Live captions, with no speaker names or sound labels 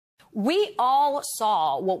We all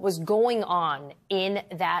saw what was going on in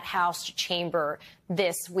that House chamber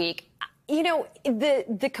this week. You know,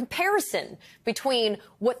 the comparison between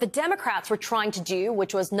what the Democrats were trying to do,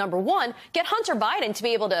 which was, number one, get Hunter Biden to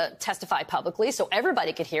be able to testify publicly so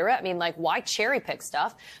everybody could hear it. I mean, like, why cherry pick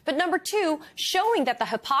stuff? But number two, showing that the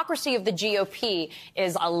hypocrisy of the GOP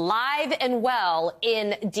is alive and well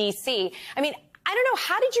in D.C. I mean, I don't know,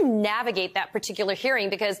 how did you navigate that particular hearing?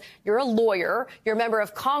 Because you're a lawyer, you're a member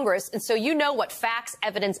of Congress, and so you know what facts,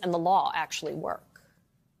 evidence, and the law actually work.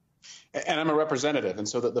 And I'm a representative. And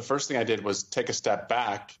so the first thing I did was take a step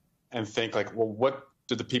back and think, like, well, what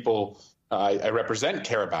do the people I represent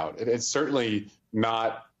care about? It's certainly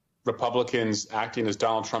not Republicans acting as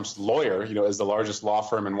Donald Trump's lawyer, you know, as the largest law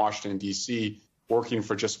firm in Washington, D.C., working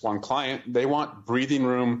for just one client. They want breathing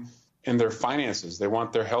room in their finances. They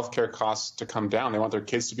want their health care costs to come down. They want their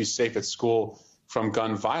kids to be safe at school from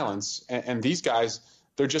gun violence. And these guys,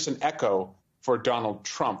 they're just an echo for Donald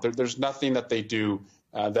Trump. There's nothing that they do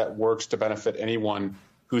that works to benefit anyone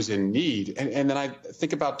who's in need. And then I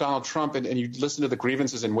think about Donald Trump, and you listen to the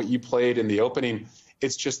grievances and what you played in the opening.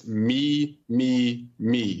 It's just me, me,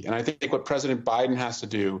 me. And I think what President Biden has to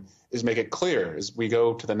do is make it clear as we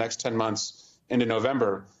go to the next 10 months into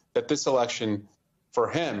November that this election for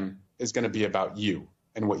him is going to be about you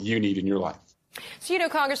and what you need in your life. So, you know,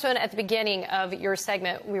 Congressman, at the beginning of your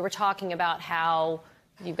segment, we were talking about how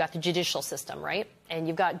you've got the judicial system, right? And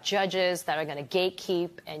you've got judges that are going to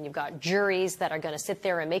gatekeep, and you've got juries that are going to sit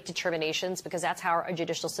there and make determinations because that's how our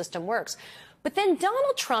judicial system works. But then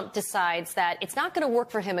Donald Trump decides that it's not going to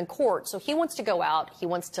work for him in court. So he wants to go out. He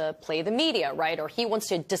wants to play the media, right? Or he wants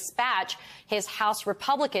to dispatch his House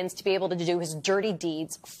Republicans to be able to do his dirty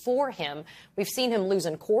deeds for him. We've seen him lose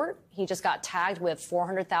in court. He just got tagged with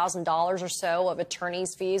 $400,000 or so of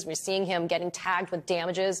attorney's fees. We're seeing him getting tagged with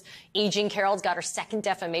damages. E. Jean Carroll's got her second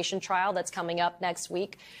defamation trial that's coming up next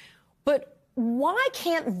week. But why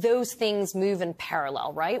can't those things move in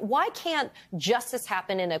parallel, right? Why can't justice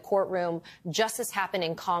happen in a courtroom, justice happen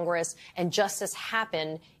in Congress, and justice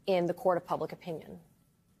happen in the court of public opinion?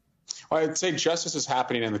 Well, I'd say justice is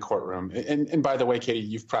happening in the courtroom. And by the way, Katie,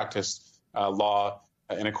 you've practiced law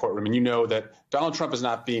in a courtroom, and you know that Donald Trump is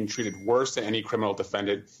not being treated worse than any criminal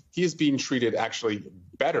defendant. He is being treated actually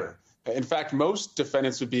better. In fact, most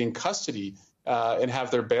defendants would be in custody and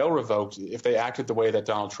have their bail revoked if they acted the way that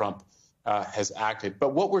Donald Trump has acted.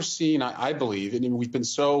 But what we're seeing, I believe, and we've been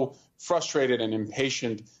so frustrated and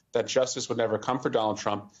impatient that justice would never come for Donald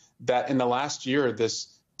Trump, that in the last year,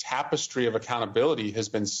 this tapestry of accountability has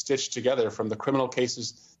been stitched together from the criminal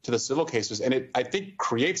cases to the civil cases. And it, I think,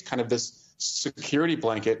 creates kind of this security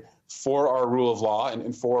blanket for our rule of law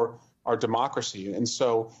and for our democracy. And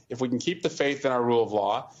so if we can keep the faith in our rule of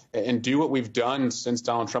law and do what we've done since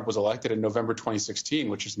Donald Trump was elected in November 2016,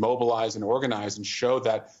 which is mobilize and organize and show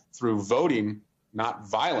that through voting, not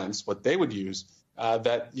violence, what they would use,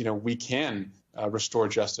 that, you know, we can restore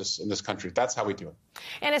justice in this country. That's how we do it.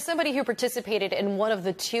 And as somebody who participated in one of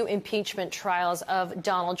the two impeachment trials of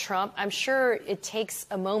Donald Trump, I'm sure it takes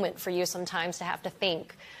a moment for you sometimes to have to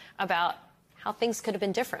think about how things could have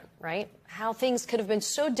been different, right? How things could have been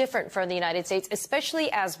so different for the United States,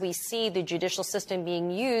 especially as we see the judicial system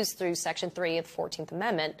being used through Section 3 of the 14th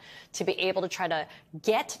Amendment to be able to try to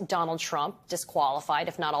get Donald Trump disqualified,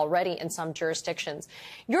 if not already in some jurisdictions.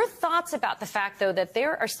 Your thoughts about the fact, though, that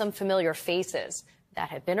there are some familiar faces that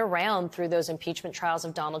have been around through those impeachment trials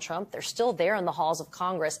of Donald Trump. They're still there in the halls of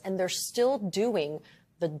Congress, and they're still doing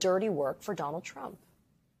the dirty work for Donald Trump.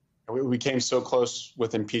 We came so close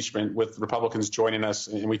with impeachment, with Republicans joining us,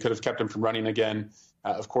 and we could have kept him from running again.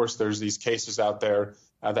 Of course, there's these cases out there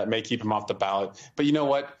that may keep him off the ballot. But you know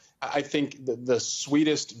what? I think the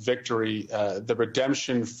sweetest victory, the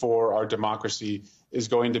redemption for our democracy is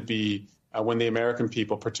going to be when the American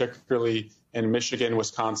people, particularly in Michigan,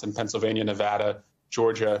 Wisconsin, Pennsylvania, Nevada,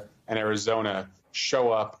 Georgia, and Arizona,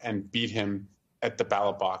 show up and beat him at the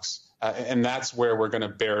ballot box. And that's where we're going to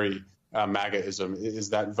bury MAGAism, is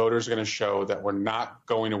that voters are going to show that we're not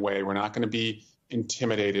going away. We're not going to be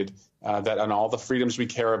intimidated, that on all the freedoms we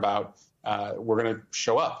care about, we're going to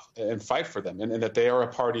show up and fight for them, and that they are a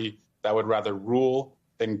party that would rather rule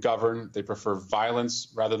than govern. They prefer violence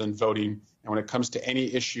rather than voting. And when it comes to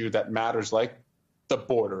any issue that matters, like the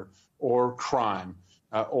border or crime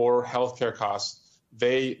or healthcare costs,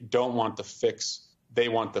 they don't want the fix. They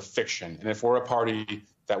want the fiction. And if we're a party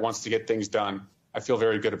that wants to get things done, I feel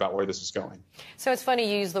very good about where this is going. So it's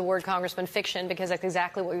funny you use the word, Congressman, fiction, because that's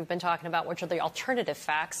exactly what we've been talking about, which are the alternative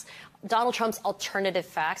facts. Donald Trump's alternative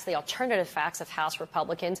facts, the alternative facts of House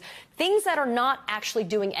Republicans, things that are not actually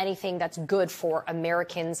doing anything that's good for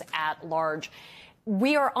Americans at large.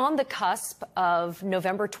 We are on the cusp of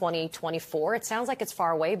November 2024. It sounds like it's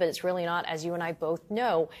far away, but it's really not, as you and I both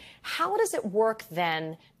know. How does it work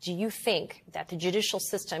then, do you think, that the judicial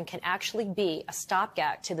system can actually be a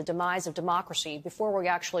stopgap to the demise of democracy before we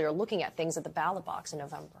actually are looking at things at the ballot box in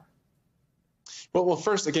November? Well,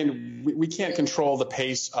 first, again, we can't control the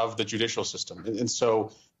pace of the judicial system. And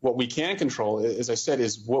so what we can control, as I said,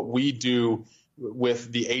 is what we do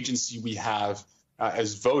with the agency we have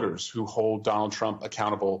as voters who hold Donald Trump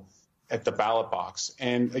accountable at the ballot box.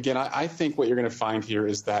 And again, I think what you're going to find here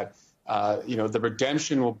is that, the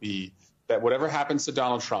redemption will be that whatever happens to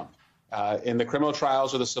Donald Trump in the criminal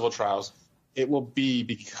trials or the civil trials, it will be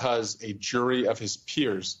because a jury of his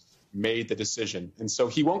peers made the decision. And so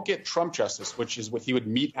he won't get Trump justice, which is what he would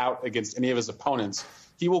mete out against any of his opponents.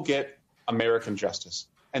 He will get American justice.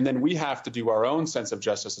 And then we have to do our own sense of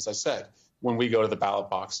justice, as I said, when we go to the ballot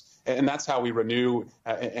box. And that's how we renew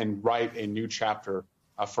and write a new chapter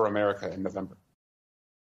for America in November.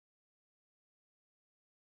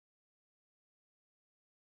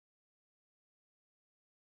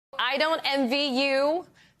 I don't envy you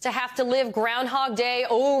to have to live Groundhog Day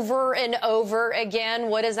over and over again.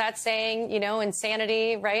 What is that saying?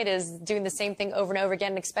 Insanity, right, is doing the same thing over and over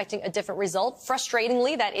again and expecting a different result.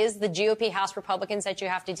 Frustratingly, that is the GOP House Republicans that you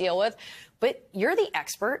have to deal with. But you're the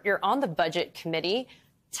expert. You're on the Budget Committee.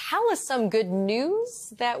 Tell us some good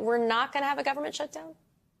news that we're not going to have a government shutdown.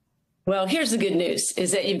 Well, here's the good news,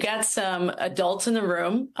 is that you've got some adults in the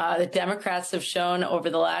room. The Democrats have shown over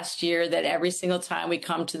the last year that every single time we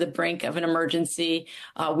come to the brink of an emergency,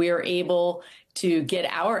 we are able to get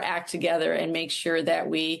our act together and make sure that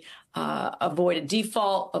we avoid a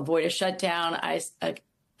default, avoid a shutdown. I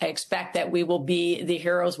expect that we will be the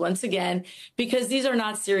heroes once again, because these are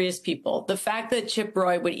not serious people. The fact that Chip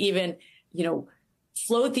Roy would even,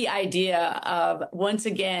 float the idea of once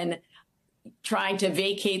again trying to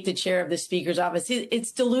vacate the chair of the Speaker's office,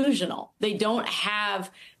 it's delusional. They don't have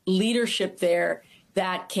leadership there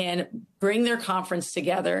that can bring their conference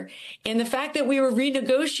together. And the fact that we were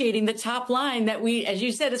renegotiating the top line that we, as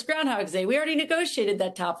you said, it's Groundhog's Day. We already negotiated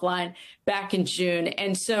that top line back in June.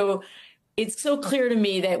 And so it's so clear to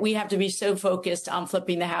me that we have to be so focused on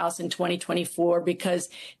flipping the House in 2024, because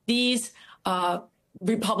these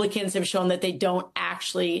Republicans have shown that they don't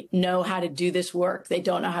actually know how to do this work. They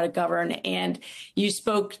don't know how to govern. And you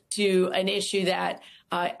spoke to an issue that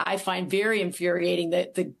I find very infuriating,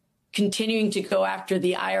 that the continuing to go after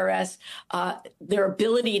the IRS, their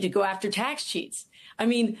ability to go after tax cheats. I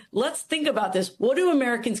mean, let's think about this. What do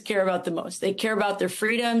Americans care about the most? They care about their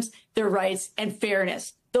freedoms, their rights, and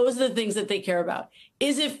fairness. Those are the things that they care about.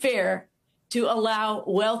 Is it fair to allow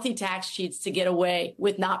wealthy tax cheats to get away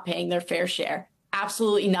with not paying their fair share?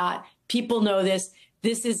 Absolutely not. People know this.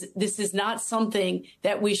 This is not something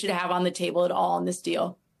that we should have on the table at all in this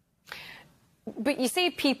deal. But you say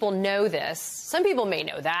people know this. Some people may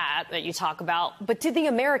know that you talk about. But do the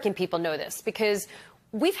American people know this? Because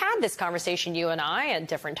we've had this conversation, you and I, at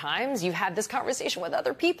different times. You've had this conversation with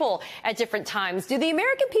other people at different times. Do the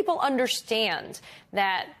American people understand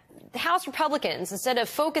that the House Republicans, instead of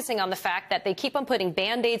focusing on the fact that they keep on putting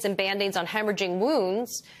Band-Aids and Band-Aids on hemorrhaging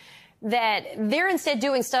wounds, that they're instead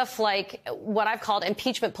doing stuff like what I've called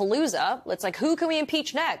impeachment palooza? It's like, who can we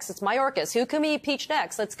impeach next? It's Mayorkas. Who can we impeach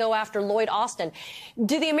next? Let's go after Lloyd Austin.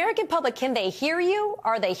 Do the American public, can they hear you?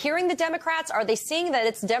 Are they hearing the Democrats? Are they seeing that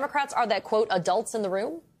it's Democrats are that, quote, adults in the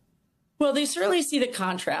room? Well, they certainly see the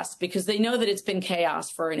contrast, because they know that it's been chaos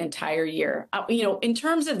for an entire year. In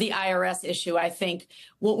terms of the IRS issue, I think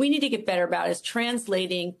what we need to get better about is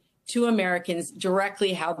translating to Americans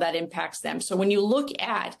directly how that impacts them. So when you look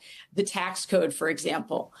at the tax code, for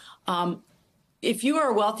example, if you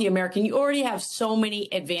are a wealthy American, you already have so many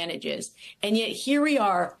advantages. And yet here we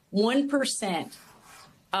are, 1%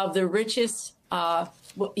 of the richest, the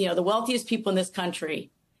wealthiest people in this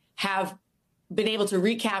country have been able to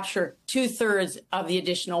recapture 2/3 of the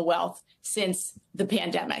additional wealth since the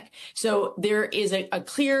pandemic. So there is a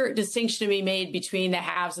clear distinction to be made between the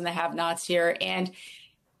haves and the have-nots here. And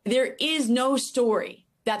there is no story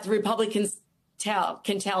that the Republicans can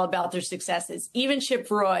tell about their successes. Even Chip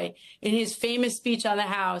Roy, in his famous speech on the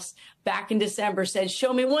House back in December, said,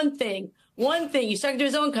 show me one thing, he's talking to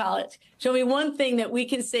his own college, show me one thing that we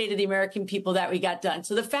can say to the American people that we got done.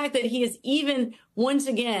 So the fact that he is even once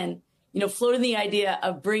again, floating the idea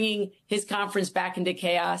of bringing his conference back into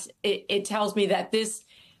chaos, it tells me that this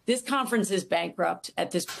conference is bankrupt at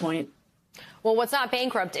this point. Well, what's not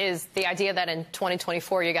bankrupt is the idea that in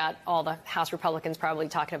 2024, you got all the House Republicans probably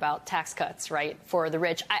talking about tax cuts, right, for the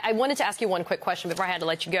rich. I wanted to ask you one quick question before I had to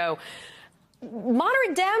let you go.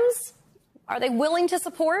 Moderate Dems, are they willing to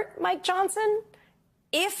support Mike Johnson?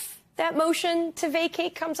 if that motion to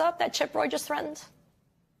vacate comes up that Chip Roy just threatened?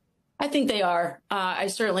 I think they are. I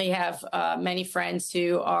certainly have many friends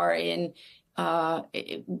who are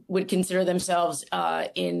would consider themselves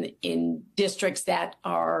in districts that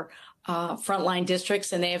are frontline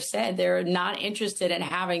districts, and they have said they're not interested in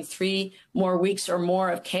having 3 more weeks or more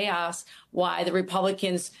of chaos. Why the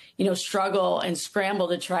Republicans, struggle and scramble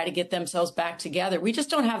to try to get themselves back together. We just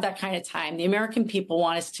don't have that kind of time. The American people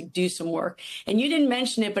want us to do some work. And you didn't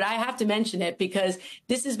mention it, but I have to mention it because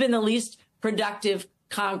this has been the least productive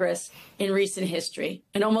Congress in recent history,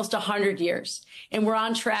 in almost 100 years. And we're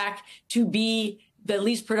on track to be the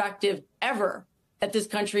least productive ever that this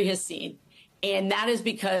country has seen. And that is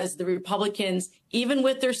because the Republicans, even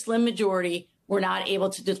with their slim majority, were not able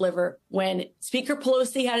to deliver. When Speaker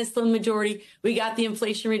Pelosi had a slim majority, we got the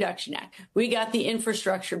Inflation Reduction Act. We got the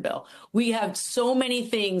infrastructure bill. We have so many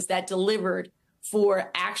things that delivered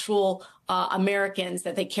for actual Americans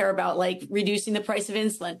that they care about, like reducing the price of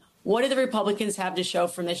insulin. What do the Republicans have to show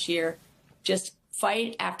from this year? Just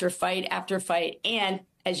fight after fight after fight. And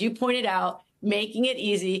as you pointed out, making it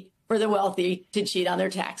easy for the wealthy to cheat on their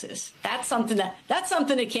taxes. That's something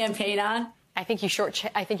to campaign on. I think you're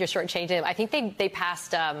shortchanging them. I think they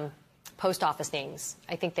passed post office names.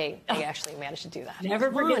 I think they actually managed to do that.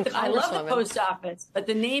 Never forget that. I love the post office, but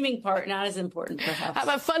the naming part, not as important, perhaps. How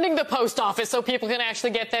about funding the post office so people can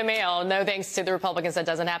actually get their mail? No thanks to the Republicans, that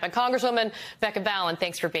doesn't happen. Congresswoman Becca Balin,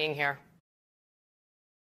 thanks for being here.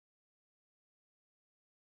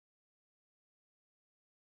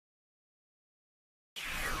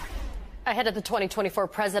 Ahead of the 2024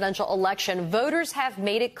 presidential election, voters have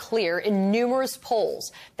made it clear in numerous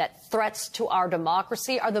polls that threats to our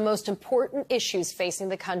democracy are the most important issues facing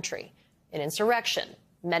the country. An insurrection,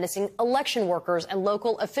 menacing election workers and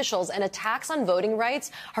local officials, and attacks on voting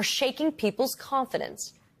rights are shaking people's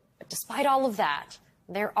confidence. But despite all of that,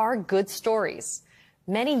 there are good stories.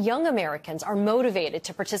 Many young Americans are motivated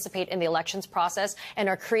to participate in the elections process and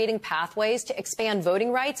are creating pathways to expand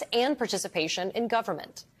voting rights and participation in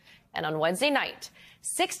government. And on Wednesday night,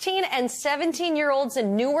 16 and 17-year-olds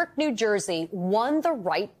in Newark, New Jersey won the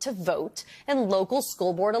right to vote in local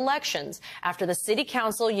school board elections after the city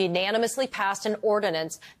council unanimously passed an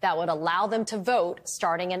ordinance that would allow them to vote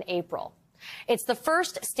starting in April. It's the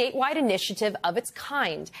first statewide initiative of its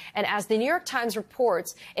kind, and as the New York Times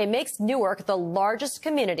reports, it makes Newark the largest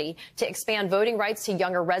community to expand voting rights to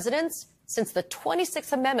younger residents since the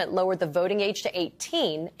 26th Amendment lowered the voting age to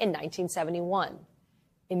 18 in 1971.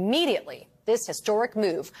 Immediately, this historic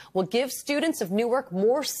move will give students of Newark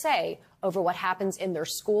more say over what happens in their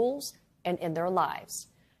schools and in their lives.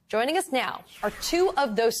 Joining us now are 2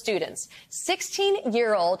 of those students,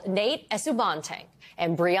 16-year-old Nate Esubante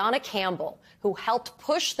and Brianna Campbell, who helped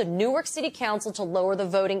push the Newark City Council to lower the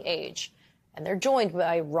voting age. And they're joined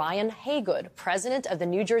by Ryan Haygood, president of the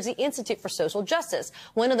New Jersey Institute for Social Justice,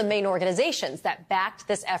 one of the main organizations that backed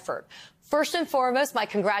this effort. First and foremost, my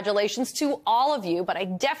congratulations to all of you, but I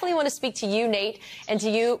definitely want to speak to you, Nate, and to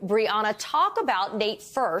you, Brianna. Talk about, Nate,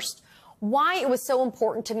 first, why it was so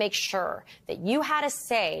important to make sure that you had a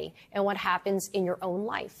say in what happens in your own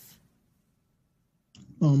life.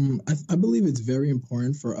 I believe it's very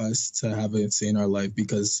important for us to have a say in our life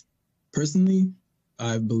because, personally,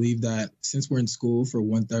 I believe that since we're in school for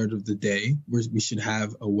 1/3 of the day, we should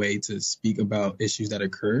have a way to speak about issues that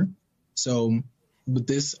occur. So with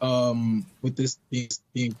this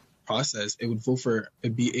being processed, we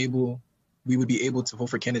would be able to vote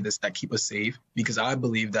for candidates that keep us safe, because I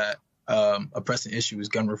believe that a pressing issue is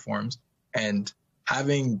gun reforms, and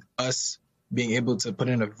having us being able to put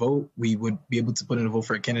in a vote, we would be able to put in a vote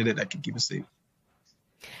for a candidate that can keep us safe.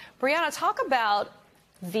 Brianna, talk about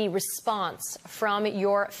the response from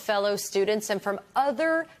your fellow students and from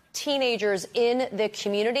other teenagers in the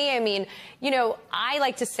community. I mean, I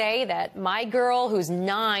like to say that my girl who's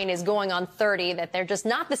 9 is going on 30, that they're just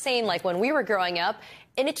not the same like when we were growing up.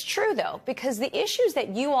 And it's true, though, because the issues that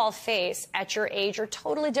you all face at your age are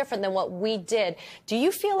totally different than what we did. Do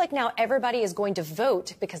you feel like now everybody is going to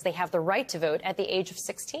vote because they have the right to vote at the age of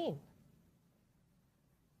 16?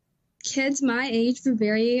 Kids my age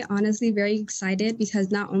were honestly very excited because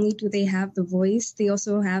not only do they have the voice, they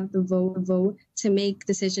also have the vote to make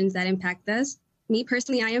decisions that impact us. Me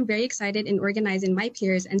personally, I am very excited in organizing my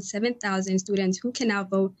peers and 7,000 students who can now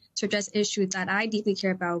vote to address issues that I deeply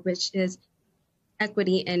care about, which is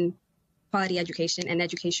equity in quality education and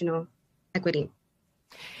educational equity.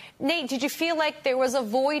 Nate, did you feel like there was a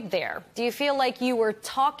void there? Do you feel like you were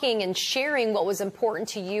talking and sharing what was important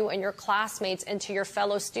to you and your classmates and to your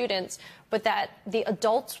fellow students, but that the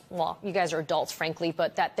adults, well, you guys are adults, frankly,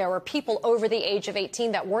 but that there were people over the age of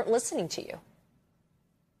 18 that weren't listening to you?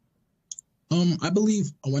 I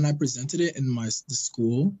believe when I presented it in the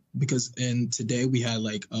school, because today we had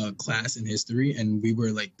like a class in history and we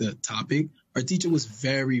were like the topic, our teacher was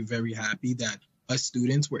very, very happy that us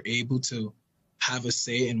students were able to have a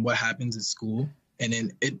say in what happens at school. And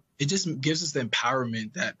then it just gives us the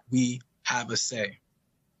empowerment that we have a say.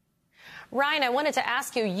 Ryan, I wanted to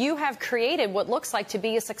ask you, you have created what looks like to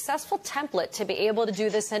be a successful template to be able to do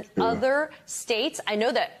this in other states. I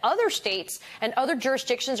know that other states and other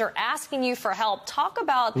jurisdictions are asking you for help. Talk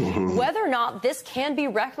about whether or not this can be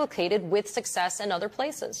replicated with success in other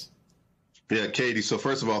places. Yeah, Katie. So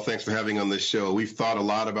first of all, thanks for having on this show. We've thought a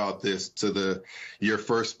lot about this to your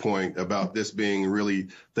first point about this being really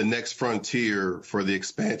the next frontier for the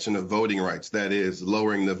expansion of voting rights. That is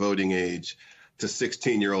lowering the voting age to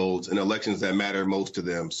 16-year-olds in elections that matter most to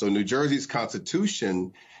them. So New Jersey's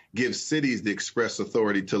Constitution gives cities the express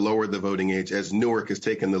authority to lower the voting age, as Newark has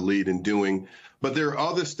taken the lead in doing. But there are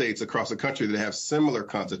other states across the country that have similar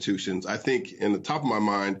constitutions. I think in the top of my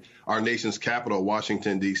mind, our nation's capital,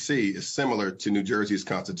 Washington, D.C., is similar to New Jersey's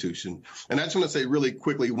Constitution. And I just want to say really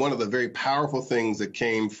quickly, one of the very powerful things that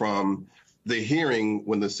came from the hearing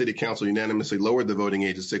when the city council unanimously lowered the voting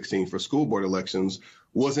age to 16 for school board elections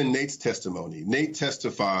was in Nate's testimony. Nate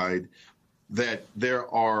testified that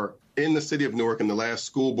there are, in the city of Newark, in the last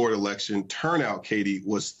school board election, turnout, Katie,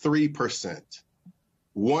 was 3%.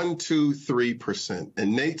 3%.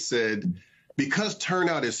 And Nate said, because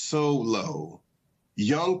turnout is so low,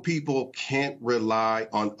 young people can't rely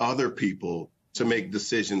on other people to make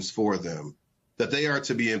decisions for them, that they are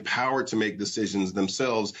to be empowered to make decisions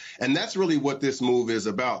themselves. And that's really what this move is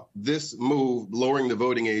about. This move, lowering the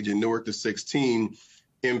voting age in Newark to 16,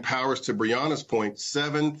 empowers, to Brianna's point,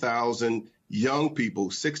 7,000 young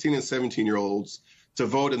people, 16 and 17-year-olds, to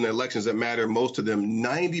vote in the elections that matter most to them.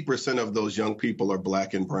 90% of those young people are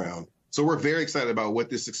Black and brown. So we're very excited about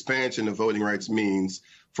what this expansion of voting rights means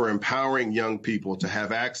for empowering young people to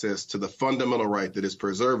have access to the fundamental right that is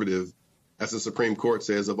preservative, as the Supreme Court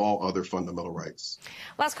says, of all other fundamental rights.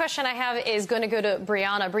 Last question I have is going to go to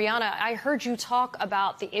Brianna. Brianna, I heard you talk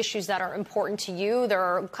about the issues that are important to you. There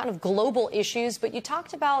are kind of global issues, but you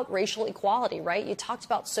talked about racial equality, right? You talked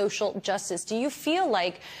about social justice. Do you feel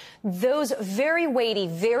like those very weighty,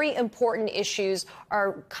 very important issues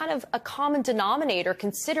are kind of a common denominator,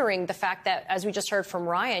 considering the fact that, as we just heard from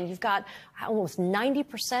Ryan, you've got almost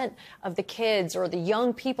 90% of the kids or the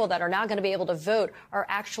young people that are now going to be able to vote are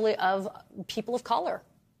actually of people of color?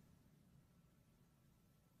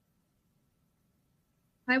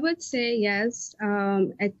 I would say yes.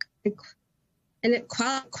 And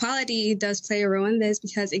equality does play a role in this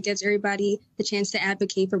because it gives everybody the chance to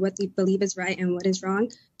advocate for what they believe is right and what is wrong.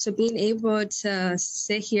 So being able to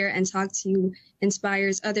sit here and talk to you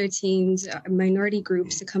inspires other teams, minority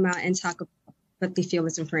groups to come out and talk about what they feel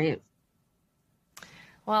is important.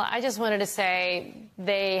 Well, I just wanted to say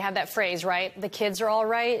they have that phrase, right? The kids are all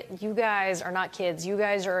right. You guys are not kids. You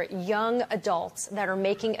guys are young adults that are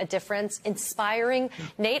making a difference, inspiring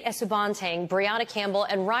Nate Esubanteng, Brianna Campbell,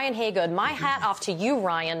 and Ryan Haygood. My hat off to you,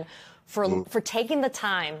 Ryan, for taking the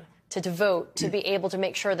time to devote to be able to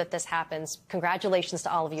make sure that this happens. Congratulations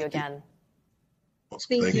to all of you again.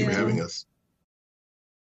 Thank you for having us.